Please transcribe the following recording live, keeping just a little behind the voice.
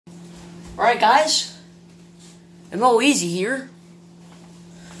Alright guys, I'm Eazzy here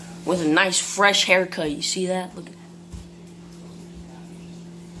with a nice fresh haircut. You see that? Look at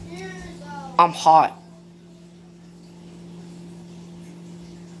I'm hot.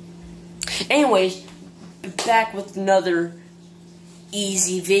 Anyways, back with another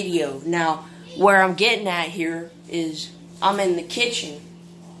Eazzy video. Now, where I'm getting at here is I'm in the kitchen.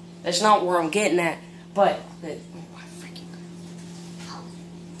 That's not where I'm getting at, but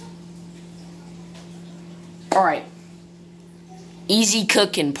alright. Eazzy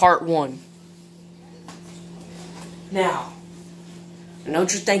cooking part 1. Now, I know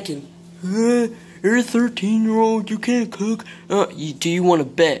what you're thinking. You're a 13-year-old, you can't cook. Do you want to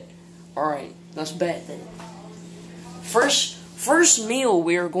bet? Alright, let's bet then. First meal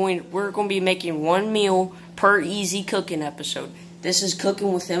we're going to be making 1 meal per Eazzy cooking episode. This is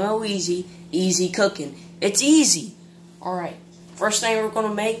Cooking with Eazzy, Eazzy cooking. It's easy. Alright, first thing we're going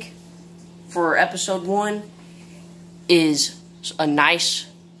to make for episode 1 is a nice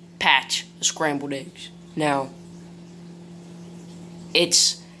patch of scrambled eggs. Now,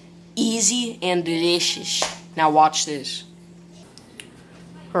 it's easy and delicious. Now watch this.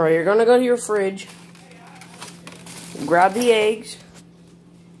 Alright, you're gonna go to your fridge, grab the eggs,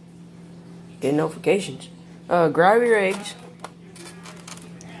 get notifications. Grab your eggs.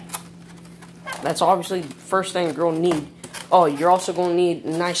 That's obviously the first thing you're gonna need. Oh, you're also gonna need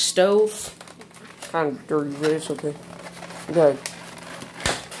a nice stove. Kind of dirty, but it's okay. Good.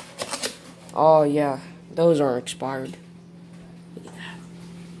 Oh yeah, those aren't expired.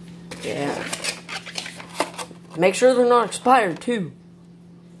 Yeah. Make sure they're not expired too.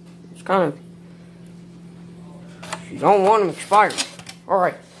 It's kind of, you don't want them expired.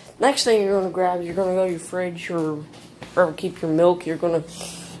 Alright, next thing you're gonna grab, you're gonna go to your fridge or wherever you keep your milk. You're gonna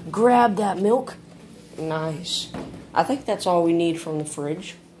grab that milk. Nice. I think that's all we need from the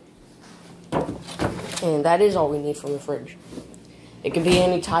fridge. And that is all we need from the fridge. It can be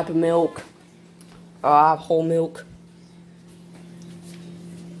any type of milk. I have whole milk.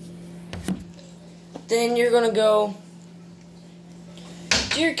 Then you're gonna go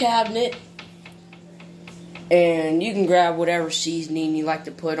to your cabinet and you can grab whatever seasoning you like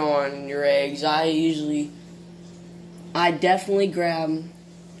to put on your eggs. I definitely grab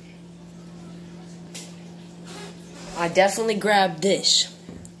this.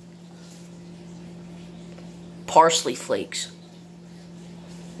 Parsley flakes.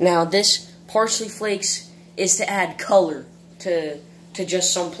 Now this parsley flakes is to add color to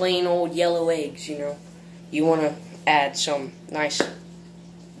just some plain old yellow eggs, you know. You want to add some nice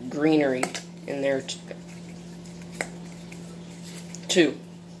greenery in there too.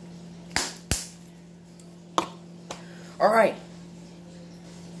 Alright.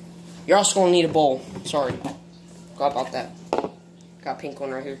 You're also going to need a bowl. Sorry. Forgot about that. Got a pink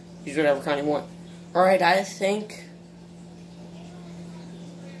one right here. Use whatever kind you want. Alright, I think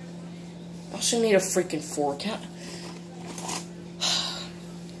I also need a freaking fork.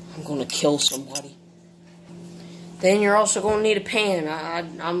 I'm gonna kill somebody. Then you're also gonna need a pan.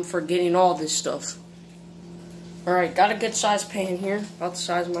 I'm forgetting all this stuff. Alright, got a good sized pan here. About the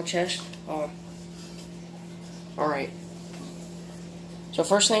size of my chest. Alright. So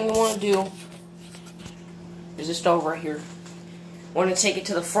first thing you want to do is this stove right here. Want to take it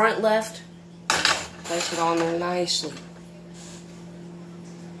to the front left. Place it on there nicely.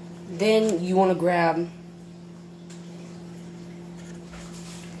 Then you want to grab.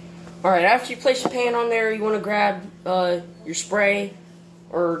 Alright, after you place the pan on there, you want to grab your spray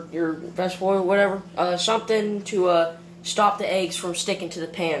or your vegetable oil, whatever. Something to stop the eggs from sticking to the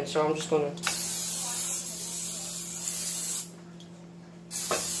pan. So I'm just going to.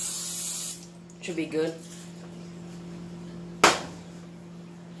 Should be good.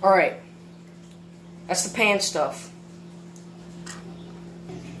 Alright. That's the pan stuff.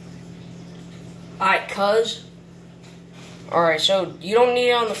 Alright, cuz. Alright, so you don't need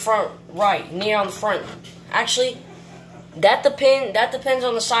it on the front right. You need it on the front. Actually, that depends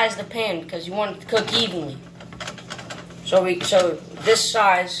on the size of the pan because you want it to cook evenly. So this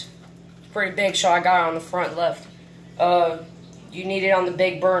size is pretty big, so I got it on the front left. You need it on the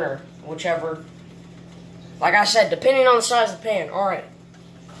big burner, whichever. Like I said, depending on the size of the pan. Alright.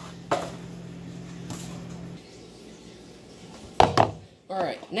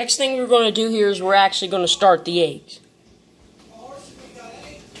 Alright, next thing we're going to do here is we're actually going to start the eggs.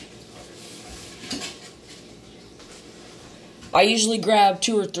 I usually grab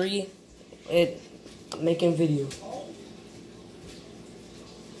 2 or 3 at making a video.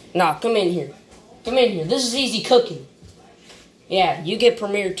 Nah, come in here. Come in here. This is Eazzy cooking. Yeah, you get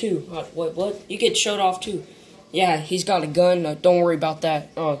premiere too. What? You get showed off too. Yeah, he's got a gun. Don't worry about that.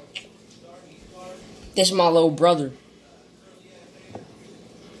 This is my little brother.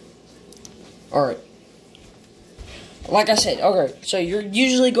 Alright. Like I said, okay, so you're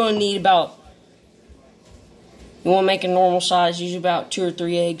usually going to need about, you want to make a normal size, usually about 2 or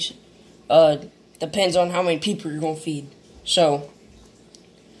 3 eggs. Depends on how many people you're going to feed. So,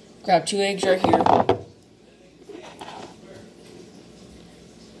 grab 2 eggs right here.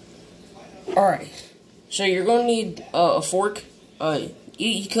 Alright, so you're going to need a fork.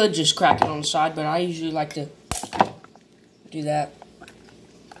 You could just crack it on the side, but I usually like to do that.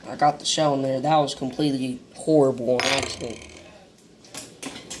 I got the shell in there. That was completely horrible on accident.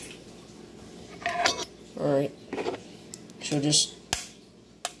 Alright. So just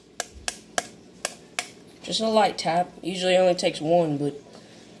a light tap. Usually only takes 1, but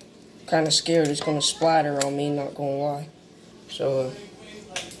I'm kind of scared it's going to splatter on me, not going to lie. So,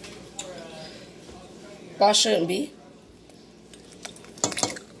 but shouldn't be.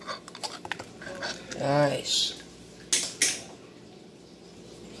 Nice.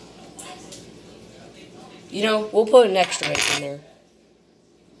 You know, we'll put an extra egg in there.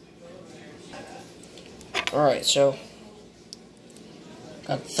 Alright, so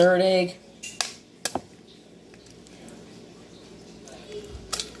got the 3rd egg.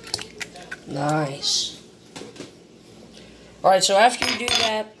 Nice. Alright, so after you do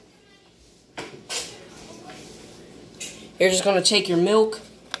that, you're just going to take your milk,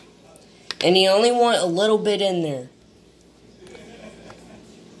 and you only want a little bit in there.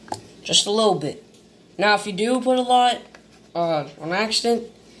 Just a little bit. Now, if you do put a lot on accident,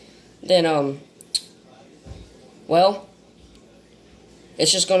 then, well,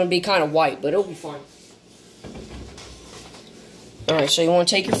 it's just going to be kind of white, but it'll be fine. Alright, so you want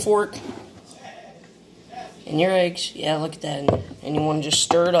to take your fork and your eggs. Yeah, look at that in there. And you want to just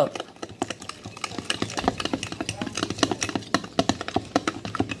stir it up.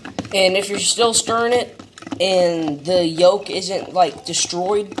 And if you're still stirring it and the yolk isn't, like,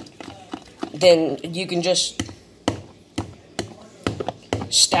 destroyed, then you can just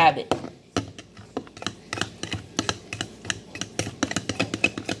stab it.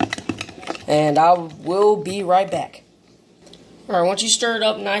 And I will be right back. Alright, once you stir it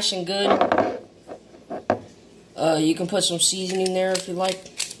up nice and good, you can put some seasoning there if you like.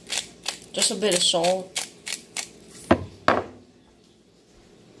 Just a bit of salt.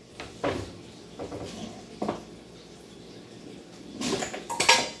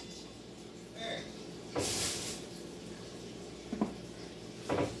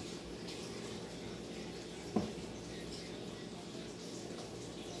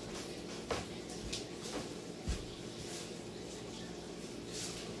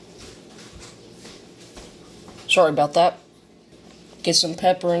 Sorry about that. Get some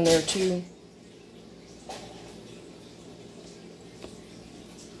pepper in there too.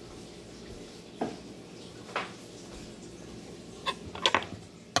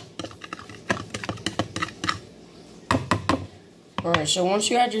 Alright, so once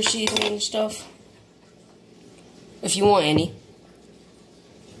you add your seasoning and stuff, if you want any,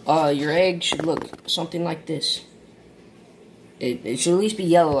 your egg should look something like this. It should at least be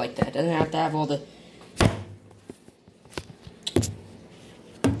yellow like that. It doesn't have to have all the...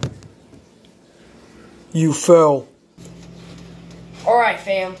 You fell. Alright,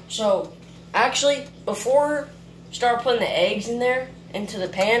 fam. So, actually, before you start putting the eggs in there, into the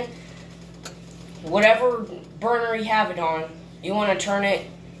pan, whatever burner you have it on, you want to turn it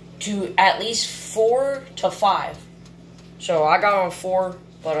to at least 4 to 5. So, I got on 4,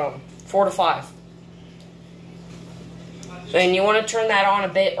 but 4 to 5. And you want to turn that on a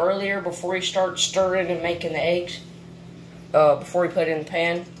bit earlier before you start stirring and making the eggs. Before you put it in the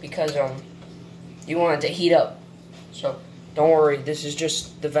pan, because you want it to heat up. So, don't worry, this is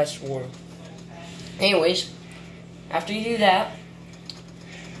just the vegetable oil. Anyways, after you do that,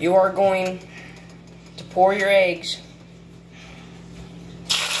 you are going to pour your eggs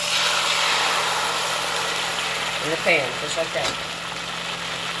in the pan, just like that.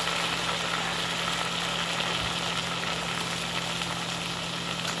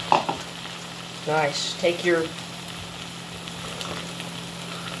 Nice. Take your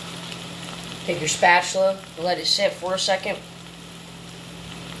spatula, let it sit for a second,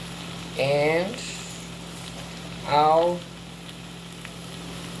 and I'll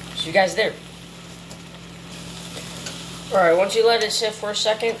see you guys there. Alright, once you let it sit for a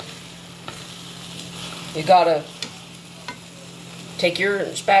second, you gotta take your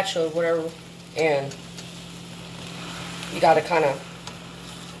spatula, whatever, and you gotta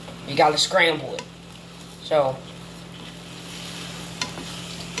scramble it. So,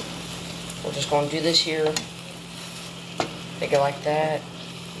 we're just going to do this here. Take it like that.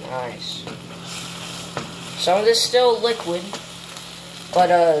 Nice. Some of this is still liquid, but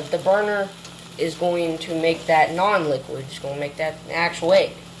the burner is going to make that non-liquid. It's going to make that an actual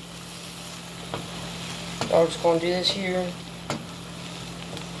egg. So we're just going to do this here.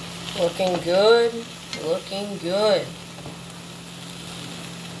 Looking good. Looking good.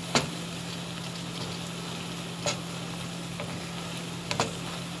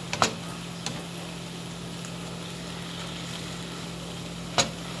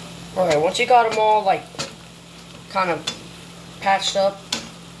 Alright, once you got them all, like, kind of patched up,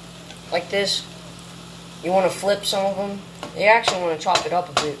 like this, you want to flip some of them. You actually want to chop it up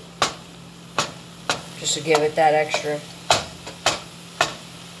a bit, just to give it that extra,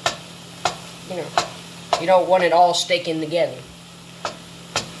 you know, you don't want it all sticking together.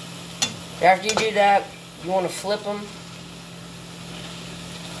 After you do that, you want to flip them.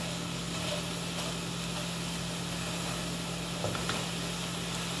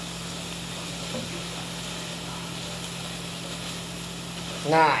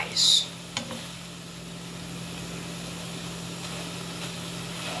 Nice.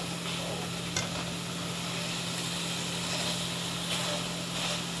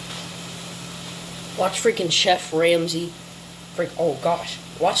 Watch freaking Chef Ramsay. Oh gosh.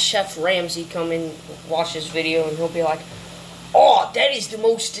 Watch Chef Ramsay come in, watch this video, and he'll be like, "Oh, that is the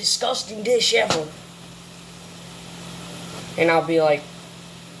most disgusting dish ever." And I'll be like,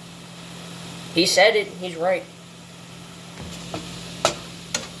 he said it, he's right.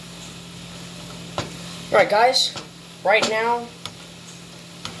 Alright guys, right now,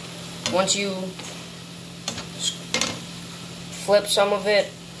 once you flip some of it,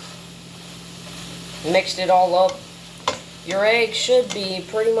 mixed it all up, your egg should be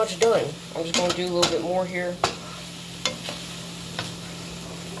pretty much done. I'm just going to do a little bit more here.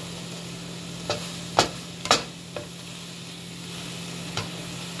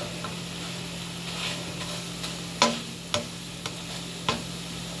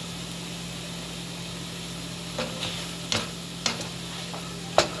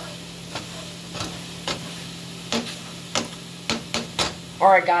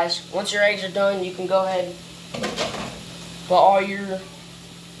 Alright guys, once your eggs are done, you can go ahead and put all your,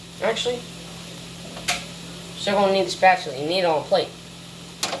 actually, still going to need the spatula, you need it on a plate.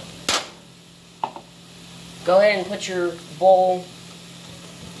 Go ahead and put your bowl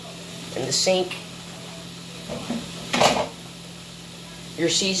in the sink, your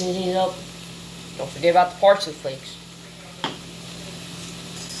seasoning up, don't forget about the parsley flakes.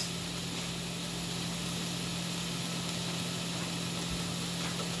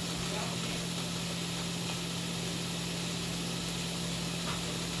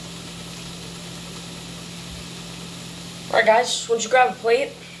 Alright guys, once you grab a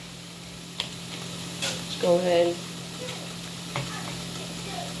plate, let's go ahead,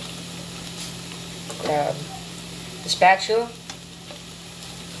 grab the spatula,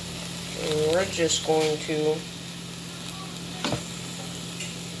 and we're just going to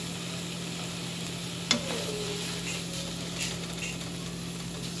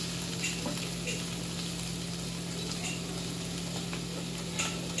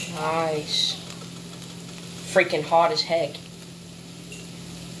nice. Freaking hot as heck.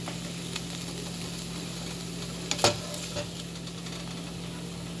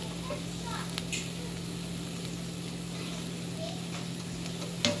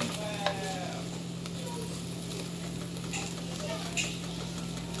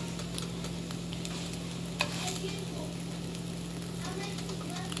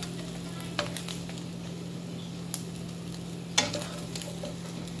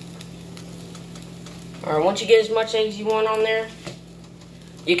 Alright, once you get as much eggs you want on there,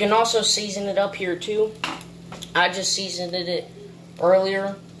 you can also season it up here too. I just seasoned it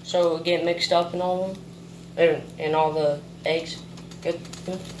earlier so it would get mixed up in all of them, and all the eggs. Good.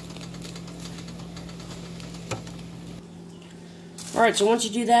 Alright, so once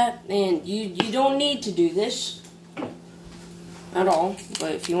you do that, and you don't need to do this at all,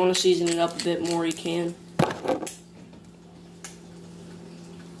 but if you want to season it up a bit more, you can.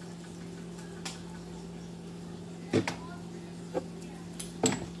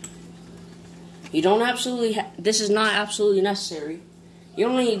 You don't absolutely, this is not absolutely necessary. You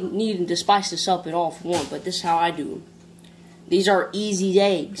don't need to spice this up at all if you want, but this is how I do them. These are Eazzy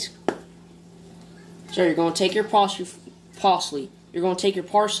eggs. So you're going to take your parsley, you're going to take your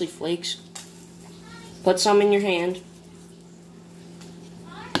parsley flakes, put some in your hand.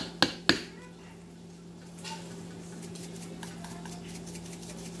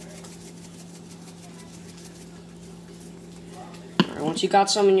 Once you got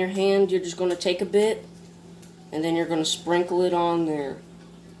some in your hand, you're just going to take a bit, and then you're going to sprinkle it on there.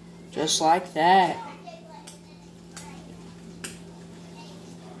 Just like that.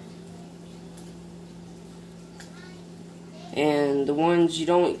 And the ones you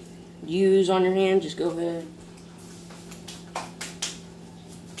don't use on your hand, just go ahead.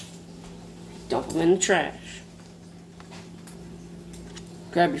 Dump them in the trash.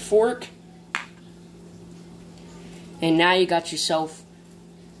 Grab your fork. And now you got yourself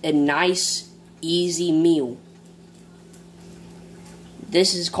a nice, easy meal.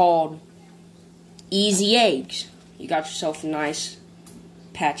 This is called Eazzy eggs. You got yourself a nice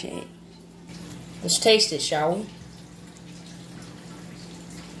patch of eggs. Let's taste it, shall we?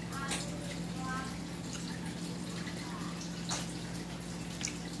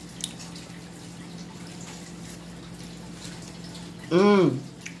 Mmm.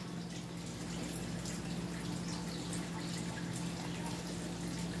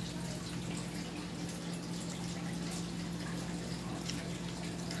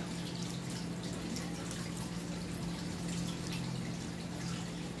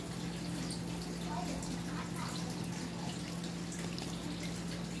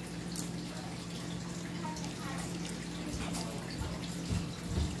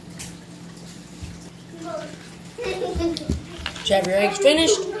 Did you have your eggs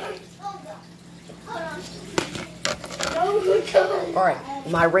finished? Alright,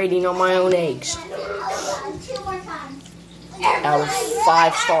 my rating on my own eggs. Out of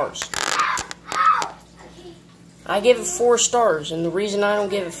 5 stars. I give it 4 stars, and the reason I don't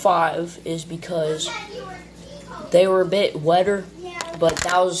give it 5 is because they were a bit wetter, but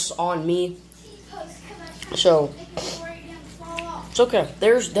that was on me. So it's okay.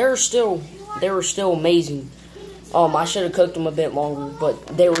 They were still amazing. I should have cooked them a bit longer, but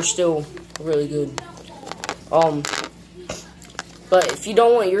they were still really good. But if you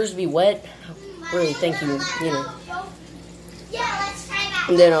don't want yours to be wet, really think you know.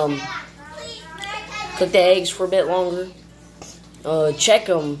 And then cook the eggs for a bit longer. Check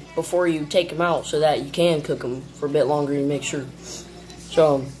them before you take them out so that you can cook them for a bit longer and make sure.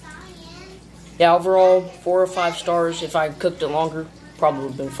 So yeah, overall 4 or 5 stars. If I cooked it longer, probably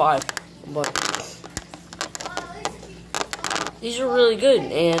would have been 5. But these are really good,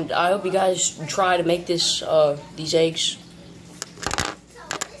 and I hope you guys try to make this these eggs.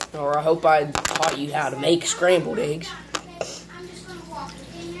 Or I hope I taught you how to make scrambled eggs.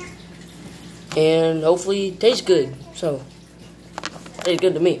 And hopefully it tastes good. So, it tastes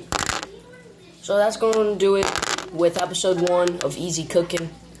good to me. So that's going to do it with episode 1 of Eazzy Cooking.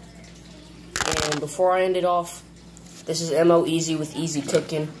 And before I end it off, this is MO Eazzy with Eazzy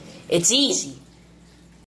Cooking. It's easy.